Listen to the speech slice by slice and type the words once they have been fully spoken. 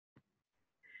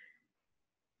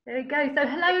There we go. So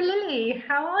hello, Lily.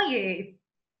 How are you?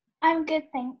 I'm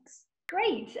good, thanks.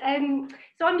 Great.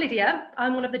 So I'm Lydia.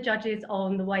 I'm one of the judges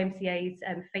on the YMCA's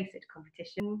Face It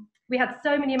competition. We had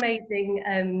so many amazing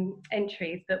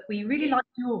entries, but we really liked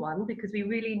your one because we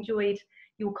really enjoyed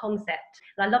your concept.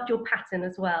 And I loved your pattern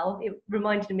as well. It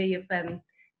reminded me of a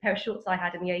pair of shorts I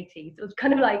had in the 80s. It was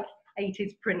kind of like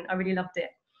 80s print. I really loved it.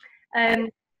 Um,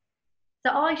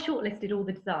 so I shortlisted all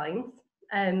the designs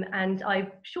and I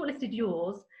shortlisted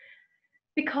yours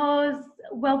because,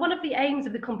 well, one of the aims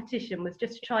of the competition was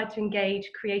just to try to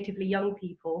engage creatively young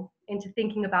people into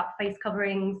thinking about face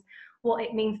coverings, what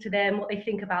it means to them, what they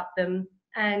think about them.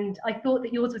 And I thought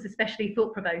that yours was especially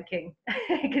thought provoking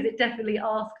because it definitely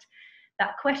asked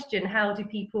that question: how do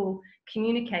people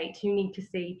communicate who need to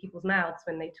see people's mouths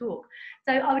when they talk?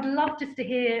 So I would love just to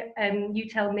hear you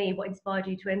tell me what inspired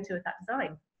you to enter with that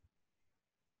design.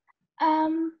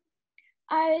 Um,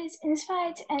 I was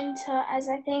inspired to enter as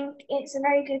I think it's a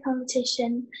very good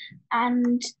competition,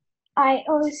 and I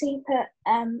obviously put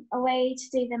a way to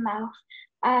do the mouth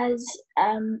as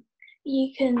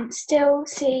you can still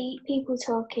see people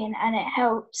talking, and it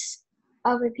helps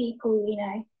other people,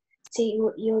 see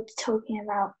what you're talking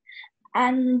about.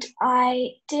 And I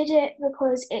did it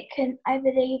because I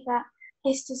believe that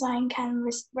this design can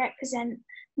represent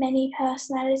many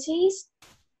personalities.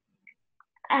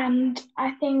 And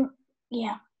I think,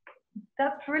 yeah.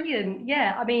 That's brilliant.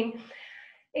 Yeah, I mean,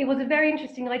 it was a very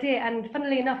interesting idea, and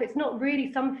funnily enough, it's not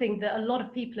really something that a lot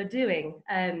of people are doing.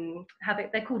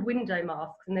 They're called window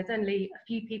masks, and there's only a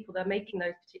few people that are making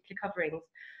those particular coverings.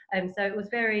 So it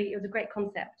was a great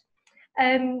concept.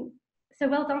 Um, so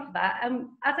well done for that.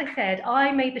 As I said,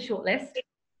 I made the shortlist,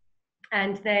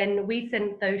 and then we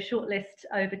sent those shortlists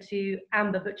over to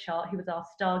Amber Butchart, who was our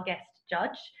star guest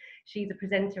judge. She's a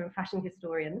presenter and fashion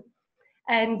historian.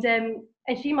 And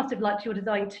she must have liked your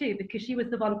design too, because she was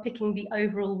the one picking the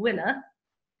overall winner.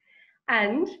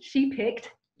 And she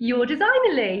picked your design,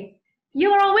 Lily.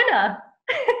 You are our winner.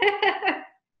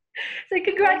 So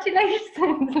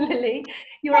congratulations, Lily.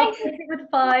 You're our Face It with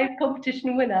 5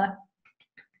 competition winner.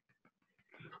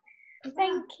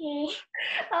 Thank you.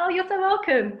 Oh, you're so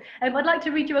welcome. I'd like to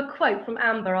read you a quote from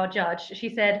Amber, our judge. She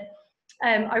said,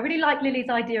 I really like Lily's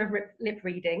idea of lip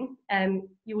reading.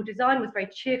 Your design was very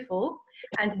cheerful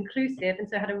and inclusive, and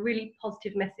so had a really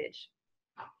positive message.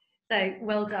 So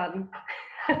well done.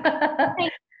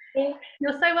 Thank you.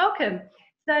 You're so welcome.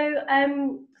 So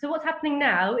what's happening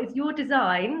now is your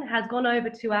design has gone over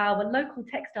to our local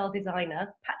textile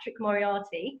designer, Patrick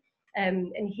Moriarty,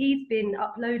 and he's been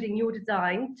uploading your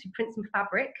design to print some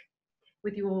fabric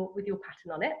with your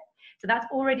pattern on it. So that's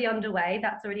already underway.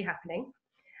 That's already happening.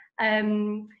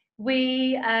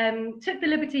 We took the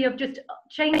liberty of just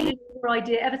changing your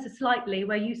idea ever so slightly,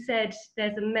 where you said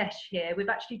there's a mesh here. We've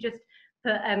actually just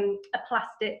put a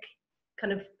plastic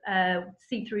kind of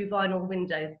see-through vinyl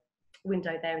window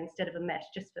there instead of a mesh,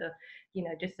 just for,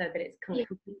 just so that it's kind of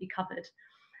completely covered.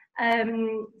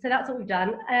 So that's what we've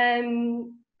done.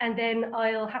 And then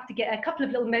I'll have to get a couple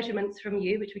of little measurements from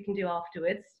you, which we can do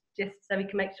afterwards, just so we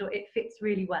can make sure it fits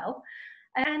really well.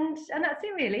 And that's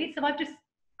it really. So I've just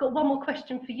got one more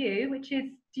question for you, which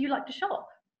is, do you like to shop?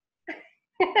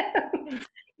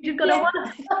 You've got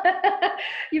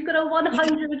you've got a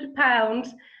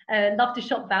 £100 Love to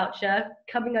Shop voucher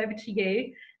coming over to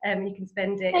you. You can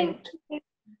spend it. Thank you.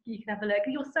 You can have a look.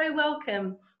 You're so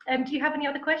welcome. Do you have any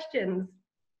other questions?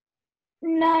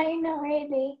 No, not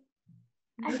really.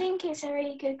 I think it's a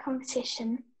really good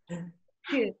competition.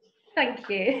 Good. Thank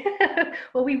you.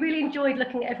 Well, we really enjoyed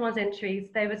looking at everyone's entries.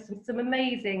 There were some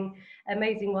amazing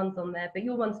ones on there, but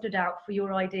your one stood out for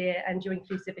your idea and your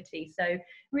inclusivity. So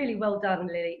really well done,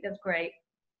 Lily. That's great.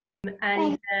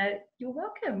 And you're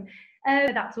welcome.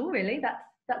 That's all really.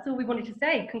 That's all we wanted to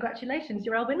say. Congratulations,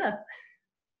 you're our winner.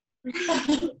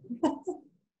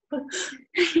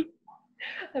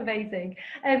 Amazing.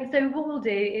 So what we'll do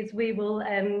is we will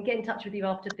get in touch with you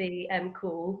after the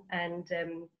call and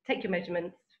take your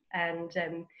measurements and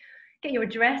get your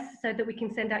address so that we can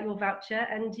send out your voucher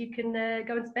and you can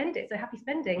go and spend it. So happy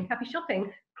spending, happy shopping.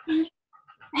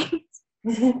 Okay.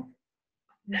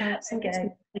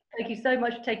 Thank you so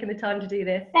much for taking the time to do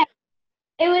this.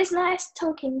 It was nice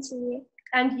talking to you.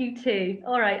 And you too.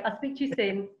 All right, I'll speak to you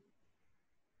soon.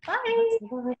 Bye.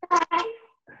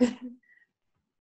 Bye.